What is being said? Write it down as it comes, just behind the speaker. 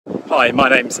Hi, my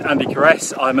name's Andy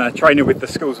Caress. I'm a trainer with the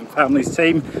Schools and Families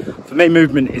team. For me,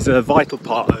 movement is a vital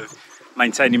part of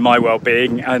maintaining my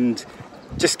well-being, and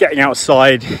just getting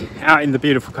outside, out in the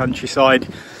beautiful countryside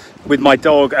with my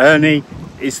dog Ernie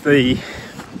is the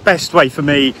best way for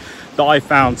me that I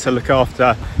found to look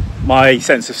after my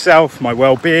sense of self, my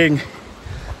well-being,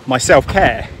 my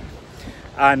self-care.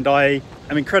 And I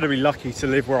am incredibly lucky to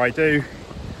live where I do,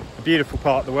 a beautiful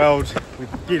part of the world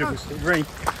with beautiful scenery.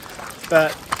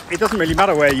 But it doesn't really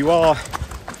matter where you are,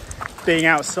 being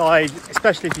outside,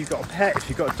 especially if you've got a pet, if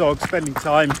you've got a dog, spending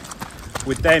time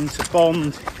with them to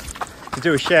bond, to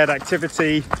do a shared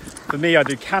activity. For me, I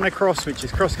do canicross, which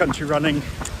is cross-country running,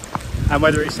 and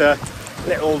whether it's a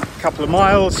little couple of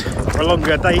miles or a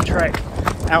longer day trek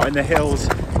out in the hills,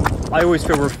 I always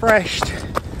feel refreshed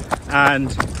and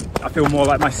I feel more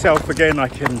like myself again. I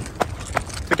can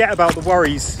forget about the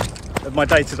worries of my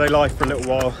day-to-day life for a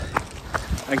little while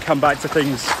and come back to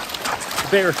things a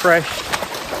bit refreshed,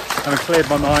 having cleared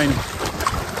my mind,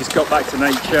 just got back to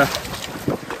nature,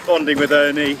 bonding with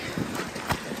Ernie.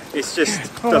 It's just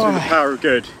does me the power of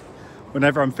good.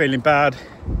 Whenever I'm feeling bad,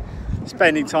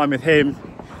 spending time with him,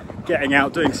 getting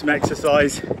out, doing some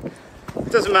exercise.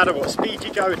 It doesn't matter what speed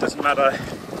you go, it doesn't matter,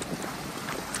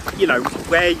 you know,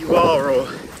 where you are or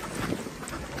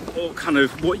kind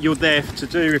of what you're there to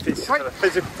do, if it's for the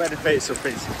physical benefits or if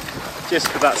it's just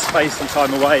for that space and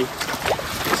time away.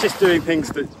 It's just doing things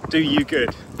that do you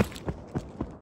good.